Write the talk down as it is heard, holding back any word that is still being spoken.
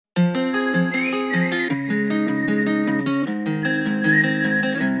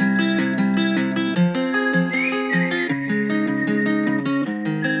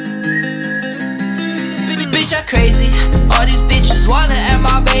Bitch, I crazy. All these bitches wanna at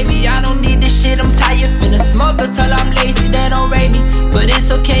my baby. I don't need this shit, I'm tired. Finna smoke until I'm lazy, they don't rate me. But it's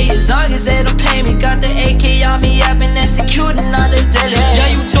okay as long as they don't pay me. Got the AK on me, I've been executing on the daily.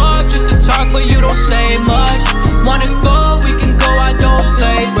 Yeah, you talk just to talk, but you don't say much. Wanna go, we can go, I don't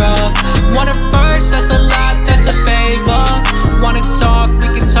play, bruh. Want a first, that's a lot, that's a favor. Wanna talk,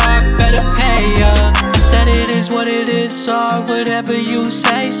 we can talk, better pay ya. I said it is what it is, or whatever you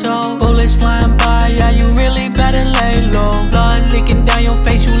say so. Bullets flying by, yeah, you really better lay low. Blood leaking down your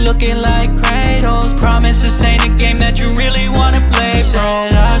face, you looking like Kratos. Promise this ain't a game that you really wanna play, bro.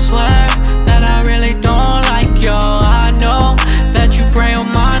 Said I swear that I really don't like you. I know that you pray on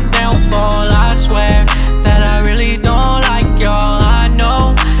my downfall. I swear that I really don't like you. I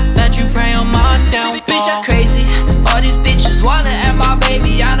know that you pray on my downfall. Bitch, I'm crazy. All these bitches wanna at my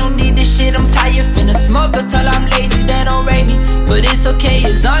baby. I don't need this shit, I'm tired. Finna smoke until I'm lazy, they don't rate me. But it's okay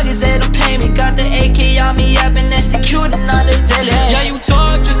as long as they don't pay me. Got the AK on me, I've been executing on the daily. Yeah, you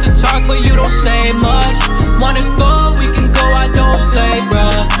talk just to talk, but you don't say much. Wanna go, we can go, I don't play,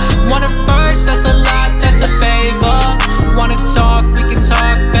 bruh. Want a first, that's a lot, that's a favor. Wanna talk, we can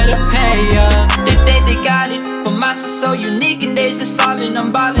talk, better pay ya. They got it, but my so unique and they just falling.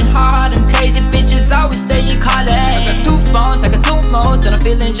 I'm ballin' hard, I'm crazy, bitches always stay in college. I got 2 phones, I got 2 modes, and I'm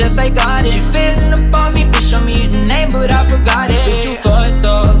feeling just like God. You feeling up on me, bitch, show me your name, but I forgot it. Bitch, you fucked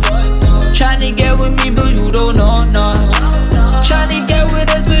up, tryna get with me, but you don't know, no. Tryna get with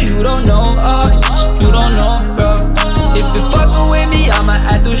us, but you don't know us. You don't know, bro. If you fuckin' with me, I'ma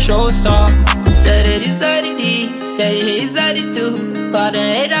have to show some. Said it is what it is, said it is what it do. But I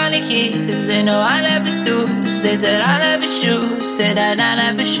hate on the key, cause they know I never do. They said I never shoot, said that I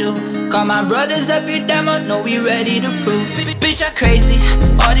never shoot. Call my brothers up your demo, know we ready to prove. Bitch, I'm crazy.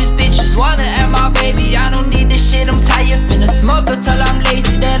 All these bitches wanna at my baby. I don't need this shit, I'm tired. Finna smoke until I'm lazy.